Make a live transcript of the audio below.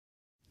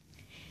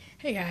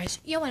Hey guys,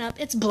 yo, what up?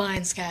 It's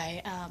Blind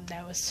Sky.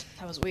 That was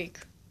weak.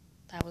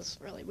 That was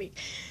really weak.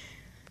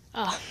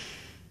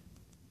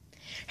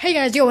 Hey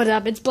guys, yo, what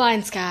up? It's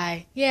Blind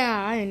Sky. Yeah,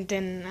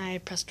 I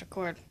pressed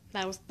record.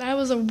 That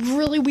was a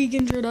really weak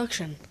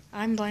introduction.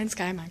 I'm Blind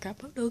Sky Minecraft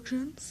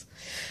Productions.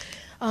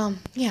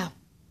 Yeah.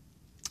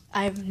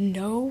 I have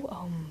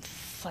no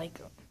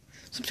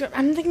subscribe.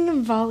 I'm thinking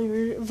of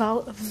followers.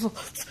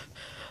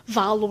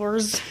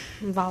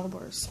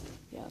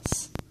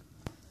 Yes.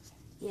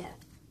 Yeah.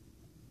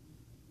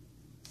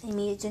 I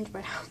made a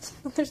gingerbread house.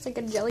 There's like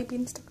a jelly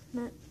bean stuck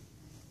in it.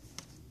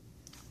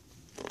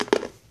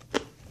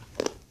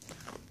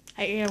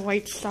 I ate a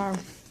white star.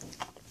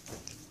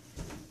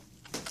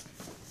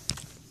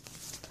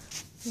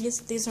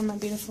 These are my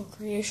beautiful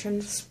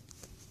creations.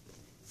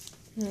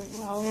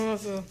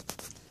 Well,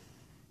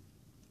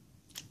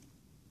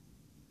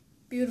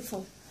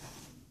 beautiful.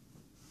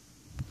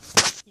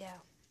 Yeah.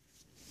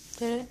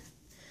 Did it?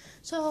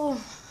 So,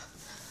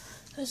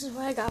 this is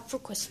what I got for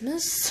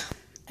Christmas.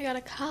 I got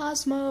a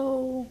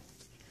Cosmo.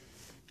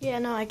 Yeah,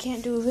 no, I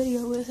can't do a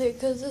video with it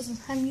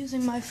because I'm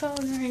using my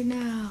phone right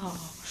now.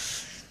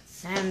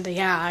 And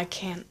yeah, I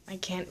can't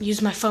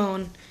use my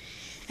phone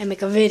and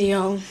make a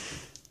video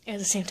at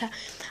the same time.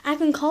 I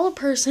can call a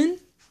person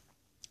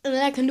and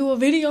then I can do a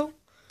video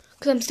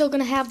because I'm still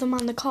gonna have them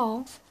on the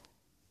call.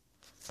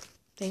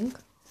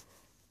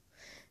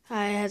 I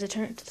had to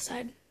turn it to the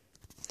side.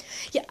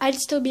 Yeah, I'd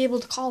still be able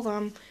to call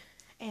them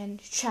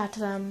and chat to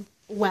them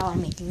while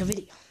I'm making a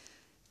video.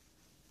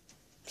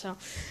 So,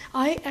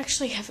 I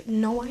actually have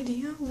no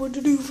idea what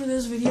to do for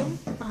this video.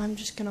 I'm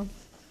just gonna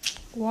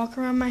walk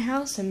around my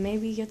house and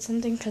maybe get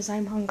something because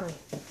I'm hungry.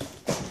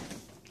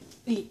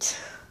 Eat.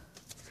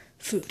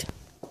 Food.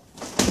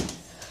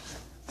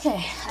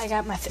 Okay, I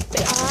got my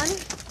Fitbit on,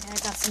 and I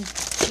got some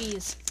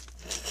cheese.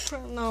 I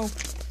don't know.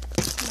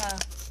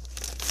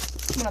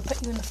 I'm gonna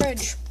put you in the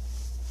fridge.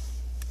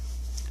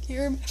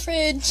 You're in my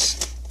fridge.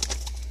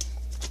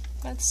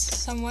 That's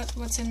somewhat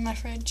what's in my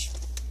fridge.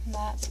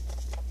 That.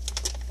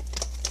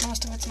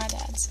 Most of it's my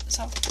dad's,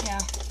 so yeah.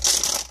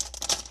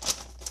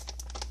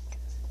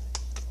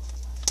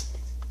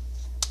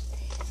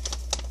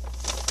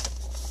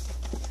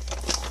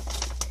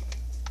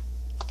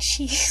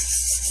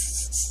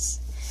 Jeez.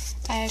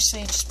 I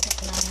actually just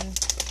picked 9.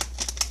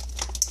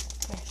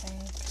 I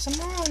think.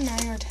 Somewhere around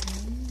 9 or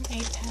 10.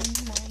 8,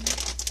 10, 9.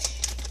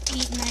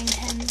 8, 9,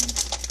 10.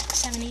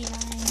 7, 8, 9.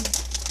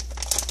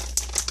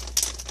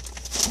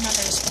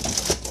 Numbers.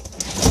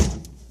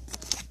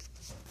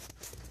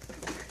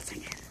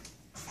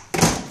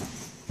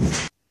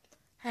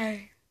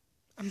 Hey,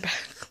 I'm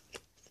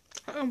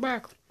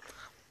back.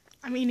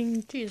 I'm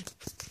eating cheese.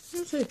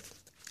 Let's see.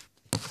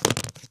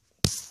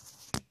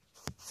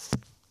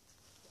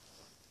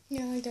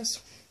 Yeah, I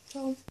guess.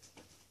 So,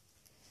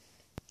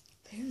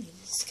 apparently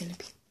this is gonna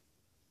be.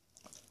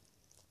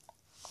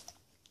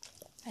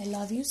 I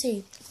love you,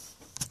 Sadie.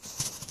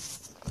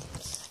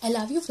 I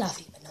love you,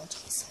 Fluffy, but no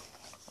cheese.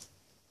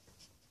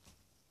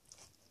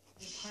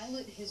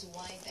 Pilot, his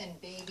wife,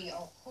 and baby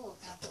are hurt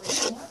after a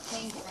small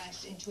plane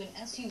crashed into an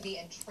SUV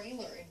and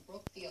trailer in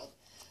Brookfield.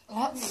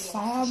 That's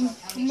sad.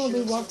 I'm gonna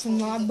be watching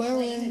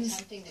Librarians.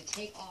 Attempting to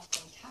take off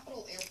from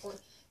Capitol Airport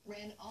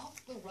ran off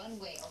the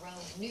runway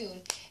around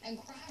noon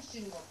and crashed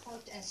into a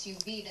parked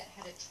SUV that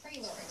had a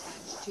trailer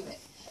attached to it.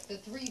 The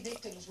 3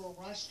 victims were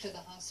rushed to the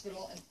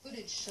hospital, and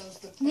footage shows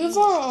the plane. These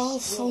are all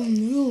so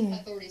new.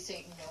 Authorities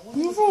say no one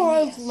These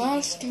are like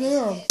last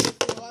year.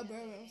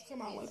 Librarians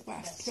come out like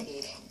last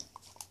year.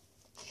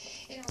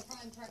 In our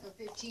Crime Tracker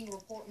 15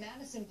 report,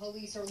 Madison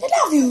police are looking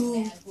for a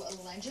man who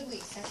allegedly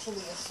sexually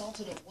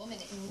assaulted a woman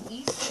in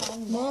East Town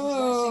dressing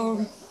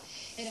room.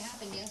 It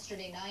happened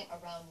yesterday night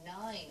around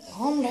 9.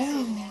 Calm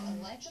down. The man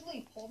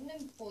allegedly pulled an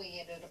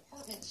employee at a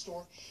department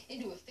store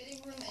into a fitting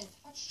room and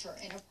touched her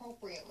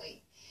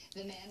inappropriately.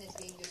 The man is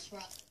being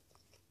described.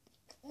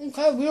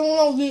 Okay, we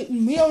don't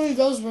need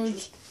those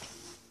words.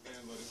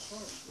 And let it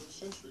charge for a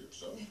century or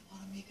so. They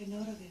want to make a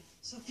note of it,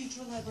 so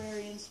future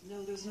librarians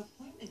know there's an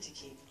appointment to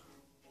keep.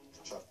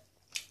 Sure.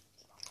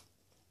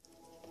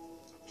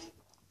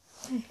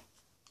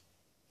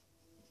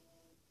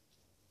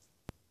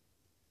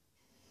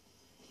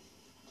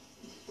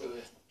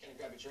 Wait, can I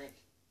grab a drink?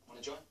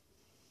 Want to join?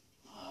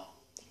 Oh,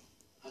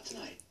 not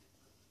tonight.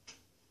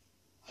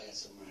 I got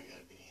somewhere I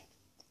gotta be.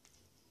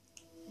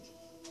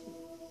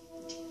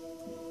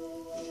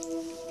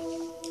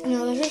 You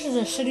know, this is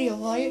a city of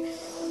light.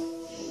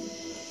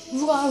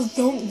 You guys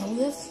don't know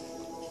this.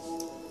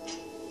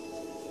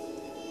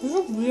 This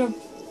is weird.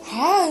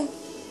 Hey,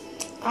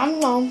 I don't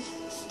know.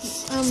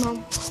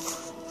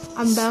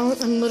 I'm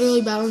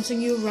literally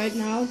balancing you right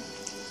now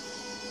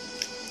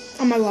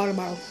on my water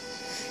bottle.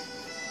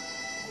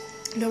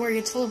 Don't worry,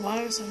 it's full of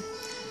water, so.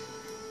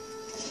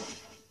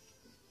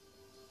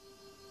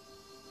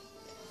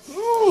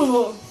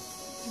 Ooh,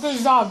 good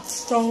job,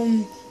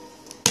 Stone.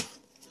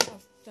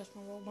 That's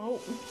my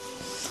remote.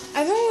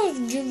 I think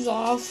it gives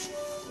off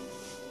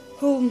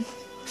who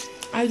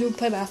I do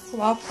play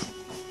basketball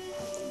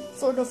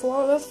for the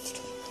Forest.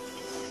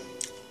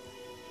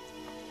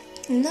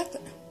 I'm not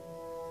gonna.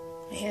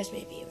 My hair's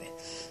maybe a bit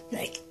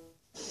like.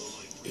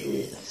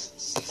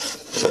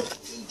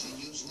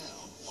 Continues now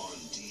on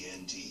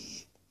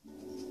TNT.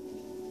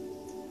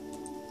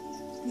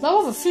 That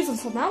was a season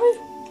finale.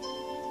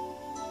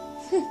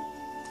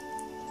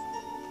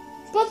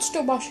 Blood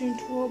still rushing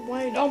into her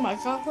brain. Oh my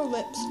god, her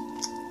lips.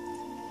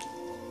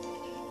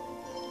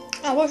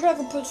 I wish I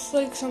could put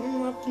like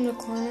something up in the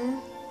corner.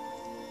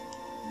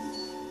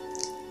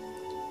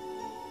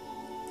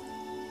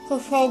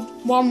 Cause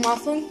while I'm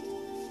laughing.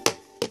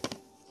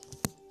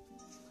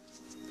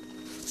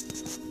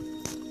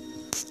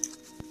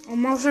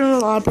 I'm watching a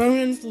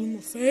librarian in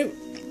the face.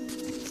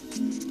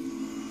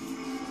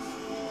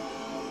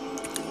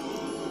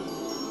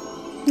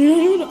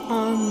 Dude,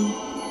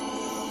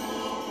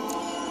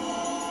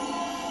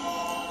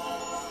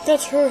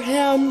 that's her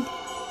hand.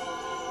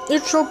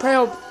 It's so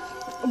pale,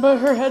 but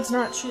her head's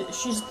not.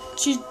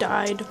 She's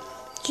died.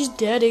 She's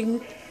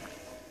deading.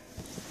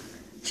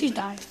 She's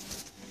died.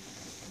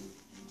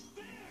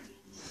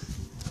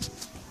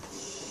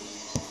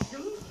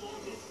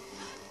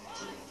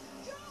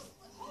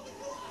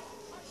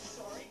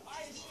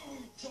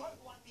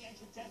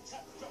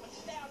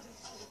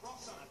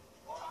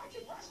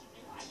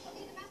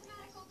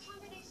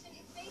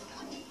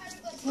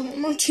 I want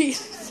more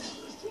cheese.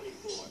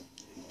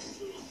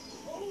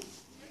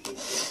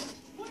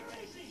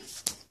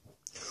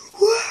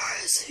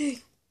 Where is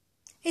he?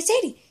 Hey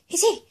Sadie! Hey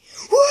Sadie!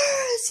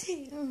 Where is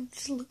he? Oh,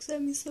 she looks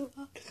at me so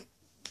odd.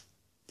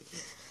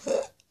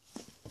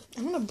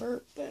 I'm gonna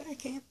burp, but I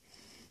can't.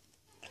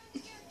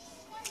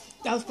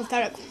 That was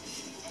pathetic.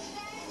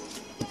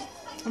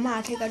 I'm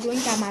gonna take a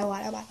drink out of my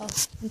water bottle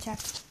and check.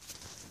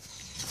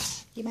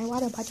 Get my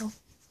water bottle.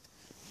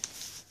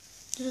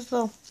 Just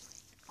though.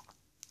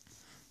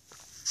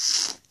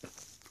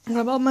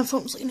 What about my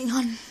phone's leaning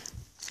on?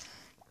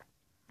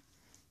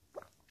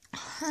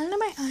 Under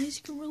my eyes,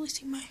 you can really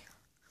see my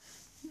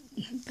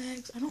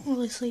bags. I don't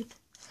really sleep.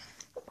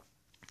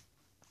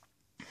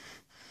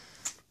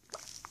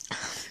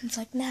 It's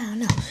like,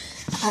 no.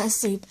 I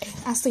sleep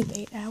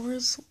 8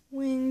 hours.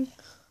 Wing.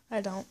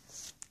 I don't.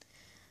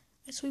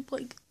 I sleep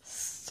like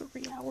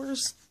 3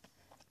 hours.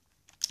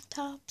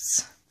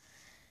 Tops.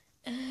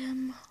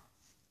 I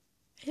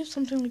have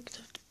something like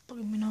to bug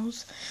in my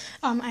nose.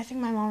 I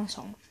think my mom is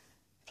home.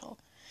 So,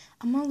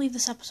 I'm gonna leave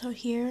this episode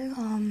here.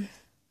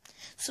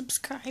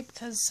 Subscribe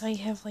because I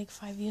have like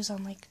 5 views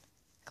on like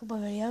a couple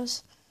of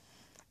videos.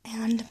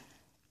 And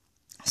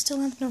I still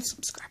have no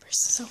subscribers.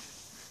 So,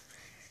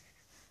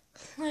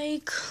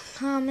 like,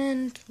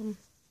 comment.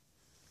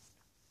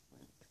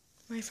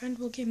 My friend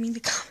will give me the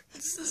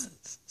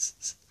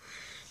comments.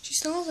 She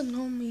still doesn't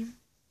know me.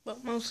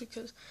 But mostly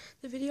because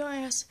the video I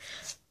asked,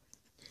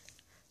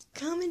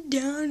 comment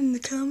down in the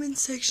comment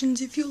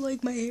sections if you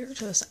like my hair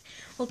to the side.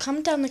 Well,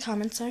 comment down in the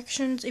comment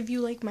sections if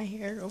you like my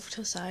hair over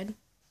to the side.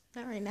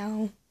 Not right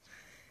now.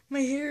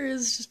 My hair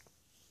is just,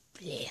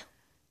 yeah.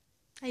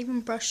 I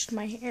even brushed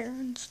my hair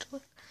and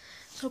stuff.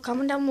 So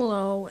comment down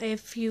below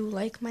if you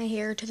like my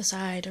hair to the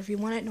side, or if you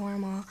want it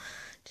normal,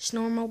 just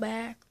normal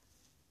back,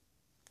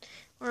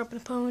 or up in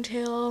a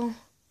ponytail.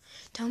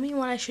 Tell me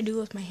what I should do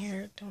with my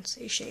hair. Don't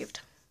say shaved.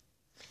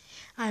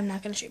 I'm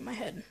not going to shave my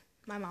head.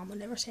 My mom would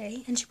never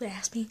say, and she would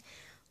ask me,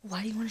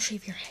 why do you want to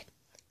shave your head?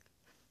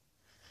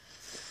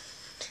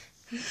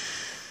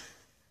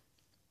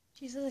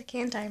 She says I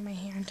can't dye my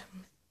hair until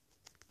I'm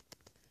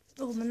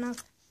old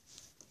enough.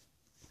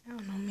 I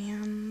don't know,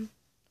 man.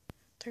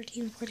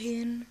 13,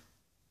 14.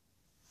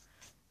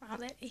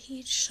 Around that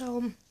age,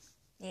 so,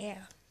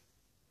 yeah.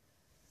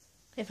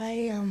 If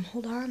I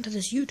hold on to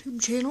this YouTube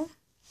channel,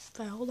 if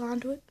I hold on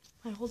to it,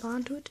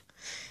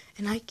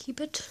 and I keep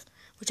it,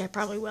 which I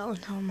probably will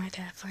until my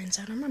dad finds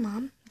out, or my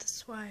mom. This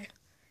is why.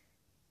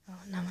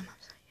 Oh, now my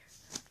mom's not here.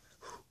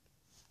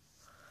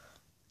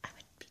 I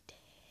would be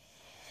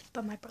dead.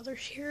 But my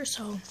brother's here,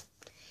 so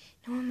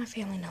no one in my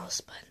family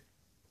knows, but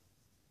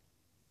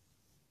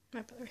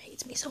my brother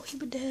hates me, so he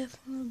would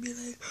definitely be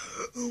like,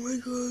 oh my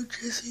god,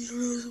 Jesse,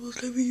 you're not supposed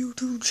to have a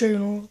YouTube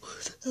channel.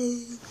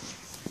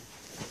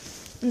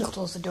 I'm gonna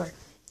close the door.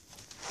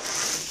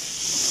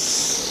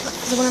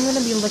 So when I'm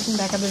gonna be looking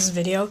back at this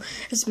video,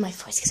 my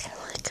voice is gonna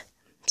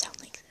sound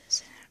like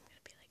this, and I'm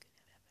gonna be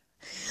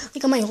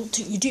like on my old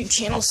YouTube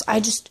channels, I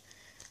did it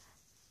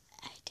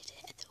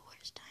at the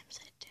worst times.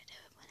 I did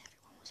it when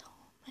everyone was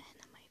home, and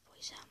then my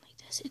voice sounded like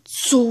this. It's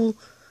so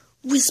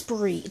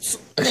whispery. It's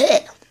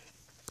bad.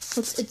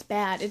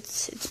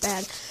 It's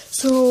bad.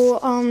 So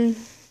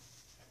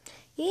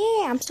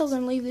yeah, I'm still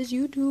gonna leave this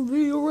YouTube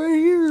video right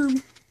here.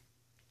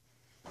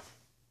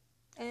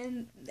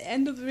 And at the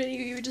end of the video,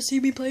 you would just see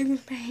me playing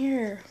with my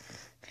hair.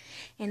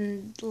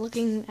 And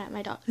looking at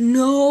my dog.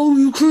 No,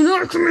 you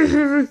cannot come in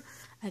here!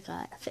 I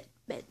got a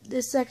Fitbit.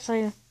 This is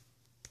actually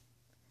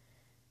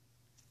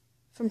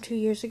from 2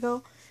 years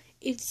ago.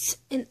 It's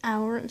an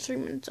hour and 3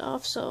 minutes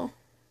off, so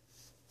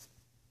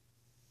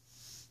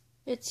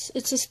it's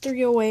just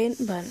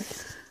 3:08, but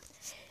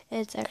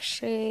it's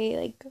actually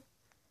like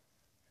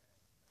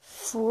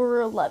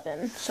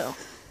 4:11, so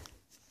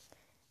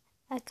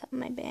I cut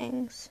my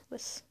bangs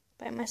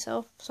by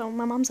myself. So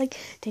my mom's like,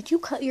 "Did you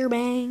cut your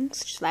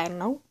bangs?" She's like,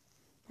 "No,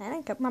 I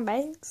didn't cut my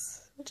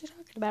bangs. What you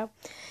talking about?"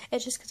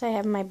 It's just because I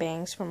have my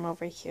bangs from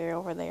over here,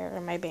 over there,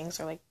 and my bangs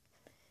are like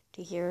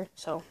to here.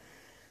 So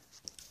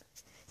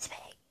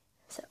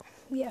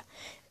yeah,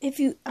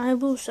 I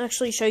will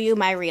actually show you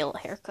my real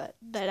haircut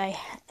that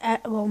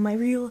my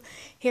real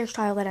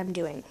hairstyle that I'm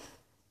doing.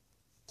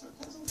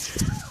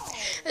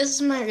 This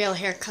is my real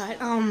haircut.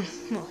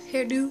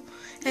 Hairdo.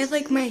 I have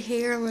like my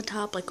hair on the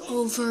top, like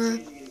over,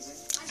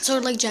 sort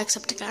of like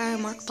Jacksepticeye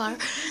and Markiplier.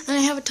 And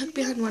I have it tucked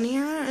behind one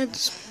ear.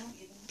 It's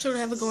sort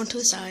of have it going to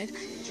the side.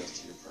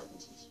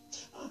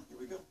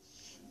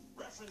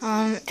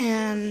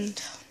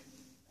 And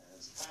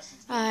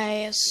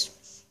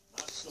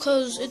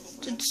cause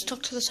it's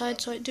tucked to the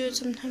side, so I do it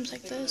sometimes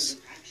like this.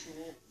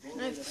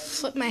 And I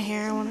flip my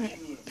hair when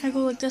I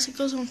go like this. It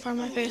goes in front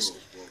of my face.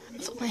 I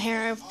flip my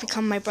hair. I've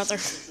become my brother.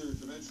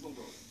 Well,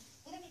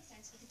 that makes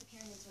sense because the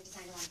pyramids were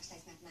designed along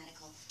precise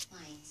mathematical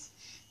lines.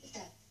 If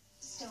the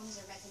stones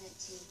are resonant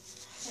to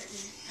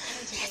certain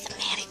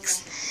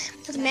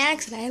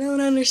Mathematics that I don't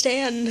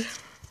understand.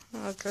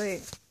 Oh,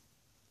 great.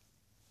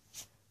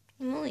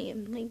 I'm only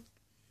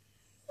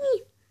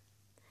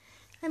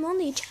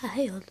a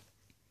child.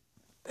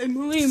 I'm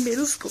only a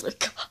middle schooler.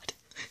 God,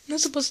 I'm not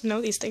supposed to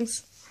know these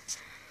things.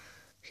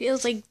 She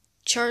has like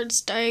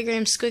charts,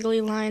 diagrams,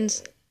 squiggly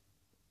lines,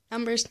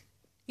 numbers,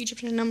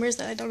 Egyptian numbers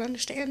that I don't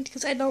understand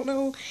because I don't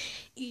know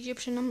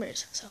Egyptian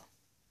numbers. So,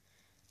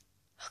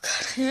 oh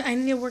God, I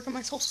need to work on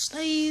my social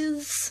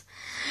studies.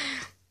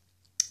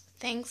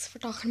 Thanks for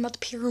talking about the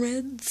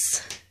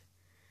pyramids.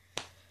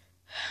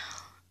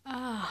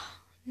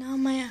 Now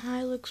my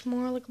eye looks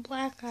more like a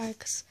black eye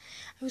because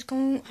I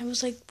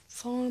was like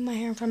following my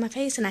hair in front of my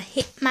face and I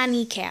hit my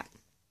kneecap.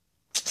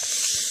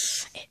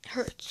 It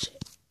hurts.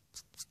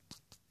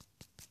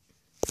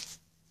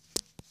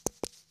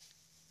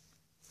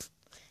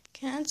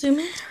 Can I zoom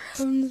in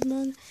around this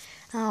man?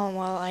 Oh,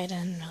 well, I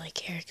didn't really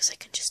care because I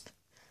could just...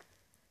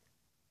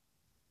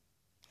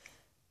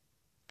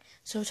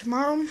 So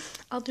tomorrow,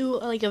 I'll do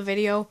like a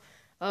video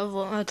of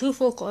what my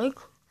teeth look like.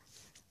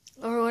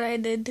 Or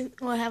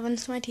what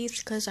happens to my teeth,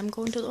 because I'm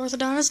going to the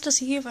orthodontist to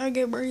see if I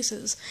get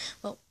braces.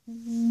 Well,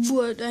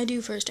 what I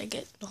do first, I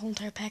get the whole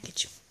entire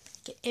package.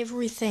 Get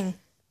everything.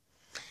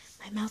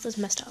 My mouth is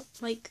messed up.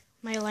 Like,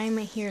 my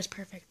alignment here is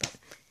perfect, but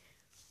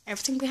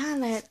everything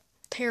behind that,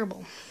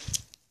 terrible.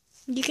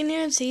 You can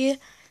even see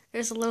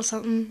there's a little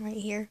something right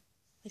here.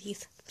 My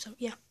teeth. So,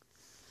 yeah.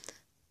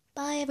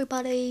 Bye,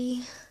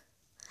 everybody.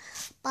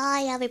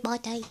 Bye,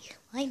 everybody.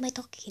 Why am I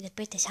talking in a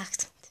British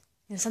accent?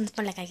 It sounds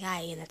more like a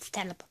guy, and it's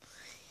terrible.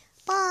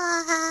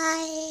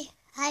 Bye.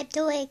 I'm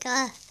doing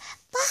bye.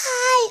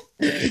 Bye.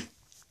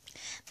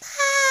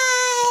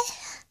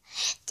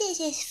 This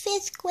is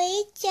 5th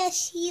grade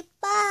Jessie.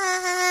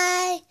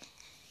 Bye.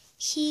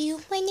 See you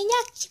in the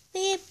next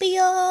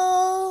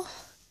video.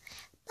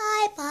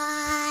 Bye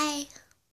bye.